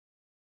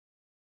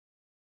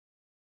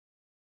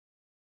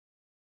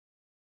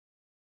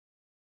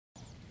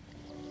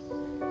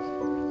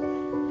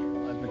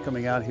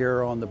coming out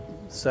here on the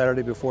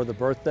Saturday before the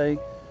birthday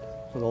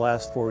for the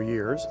last 4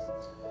 years.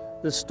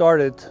 This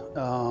started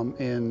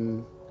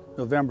in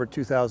November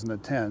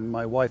 2010.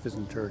 My wife is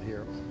interred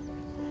here.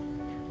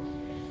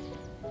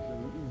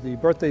 The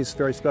birthday is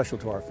very special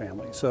to our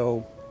family,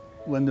 so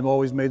Linda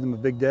always made them a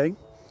big day,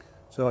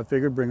 so I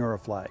figured bring her a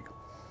flag.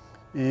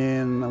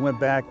 And I went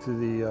back to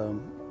the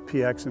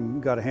PX and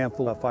got a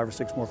handful of 5 or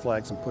 6 more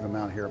flags and put them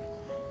out here.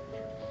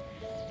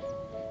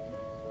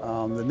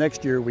 The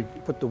next year we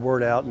put the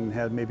word out and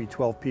had maybe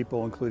 12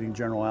 people, including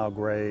General Al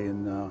Gray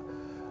and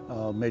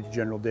Major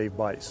General Dave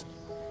Beiswanger.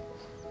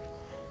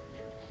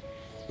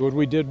 What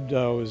we did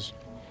was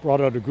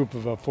brought out a group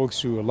of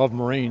folks who love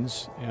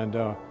Marines, and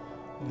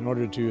in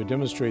order to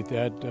demonstrate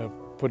that,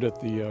 put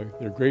at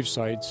their grave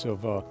sites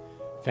of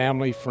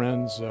family,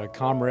 friends,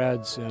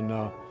 comrades,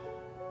 and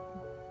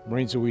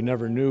Marines that we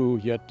never knew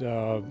yet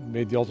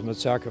made the ultimate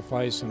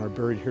sacrifice and are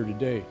buried here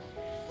today.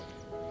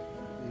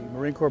 The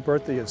Marine Corps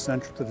birthday is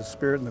central to the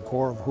spirit and the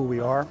core of who we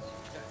are.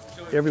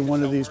 Every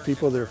one of these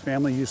people, their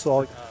family, you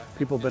saw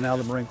people have been out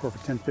of the Marine Corps for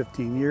 10,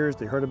 15 years.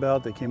 They heard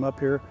about it, they came up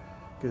here,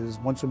 because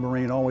once a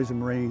Marine, always a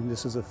Marine.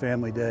 This is a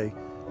family day,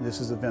 and this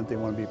is an event they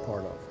want to be a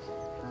part of.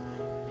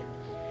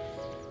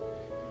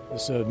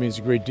 This means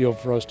a great deal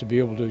for us to be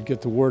able to get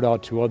the word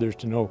out to others,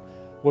 to know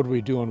what we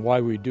do and why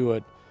we do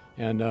it,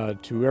 and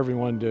to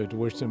everyone to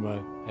wish them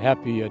a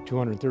happy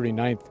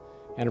 239th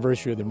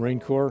anniversary of the Marine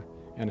Corps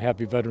and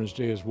happy Veterans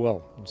Day as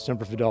well.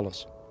 Semper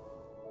Fidelis.